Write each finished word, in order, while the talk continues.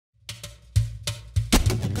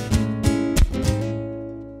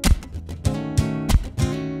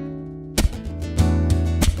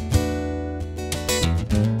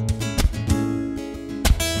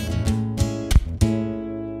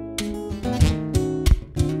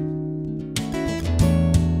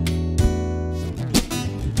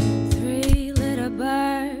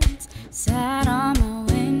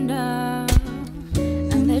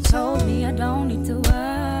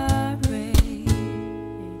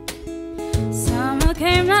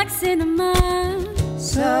came like cinnamon,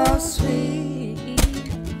 so sweet.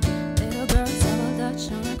 Little girls double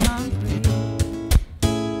dutch on the concrete.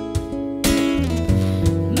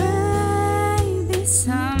 Maybe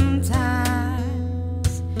sometimes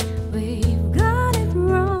we've got it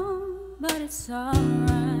wrong, but it's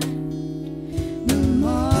alright. The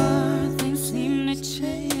more things seem to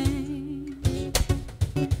change,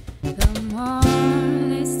 the more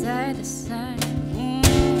they stay the same.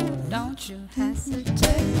 Don't you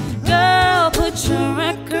hesitate, girl, put your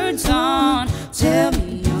records on. Tell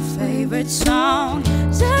me your favorite song.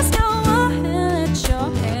 Just go ahead, let your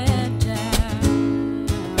head down.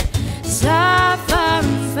 Sapphire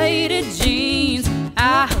and faded jeans,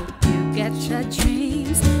 I hope you get your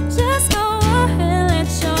dreams. Just go ahead, let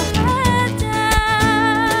your head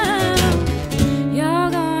down. You're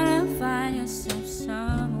gonna find yourself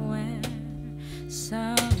somewhere,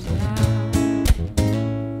 somehow.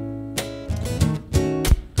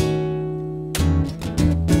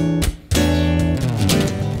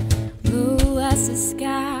 The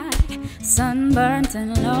sky, sunburnt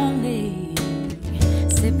and lonely,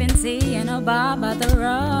 sipping tea in a bar by the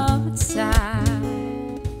roadside.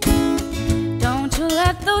 Don't you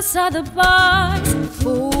let those other bars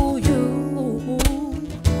fool you.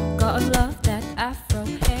 God love that Afro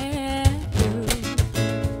hairdo.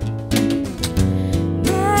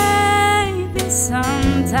 Maybe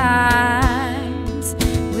sometimes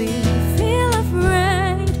we feel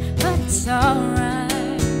afraid, but it's alright.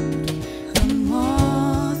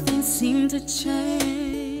 Seem to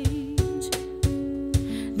change,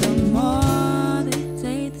 the more they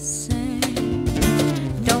stay the same.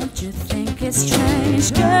 Don't you think it's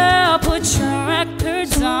strange? Girl, put your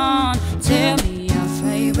records on. Tell me your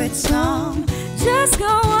favorite song. Just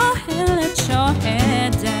go ahead, let your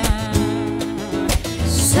head down.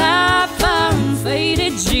 Sapphire and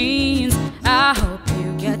faded jeans, I hope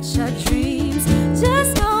you get your dreams.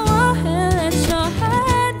 Just go ahead, let your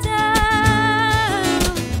head down.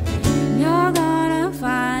 You're gonna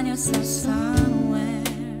find yourself somewhere,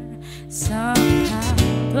 somehow.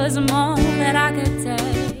 Was more that I could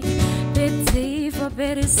take, pity for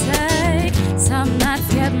pity's sake. Some nights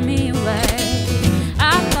kept me awake.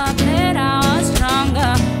 I thought that I was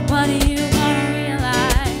stronger. What are you gonna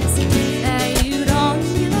realize? That you don't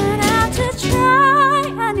even have to try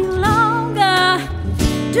any longer.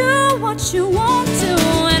 Do what you want to,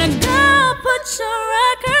 and a girl, put your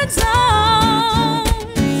records on.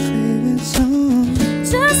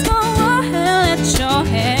 Just go ahead, let your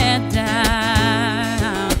head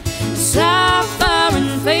down. Sapphire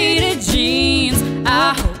and faded jeans,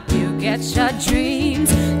 I hope you get your dreams.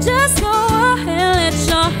 Just go ahead, let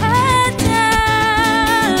your head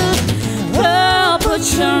down. Well, put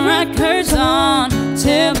your records on.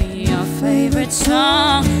 Tell me your favorite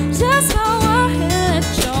song. Just go ahead,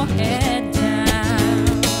 let your head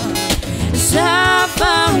down.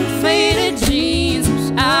 Sapphire and faded jeans,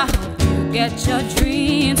 I hope get your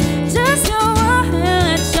dreams.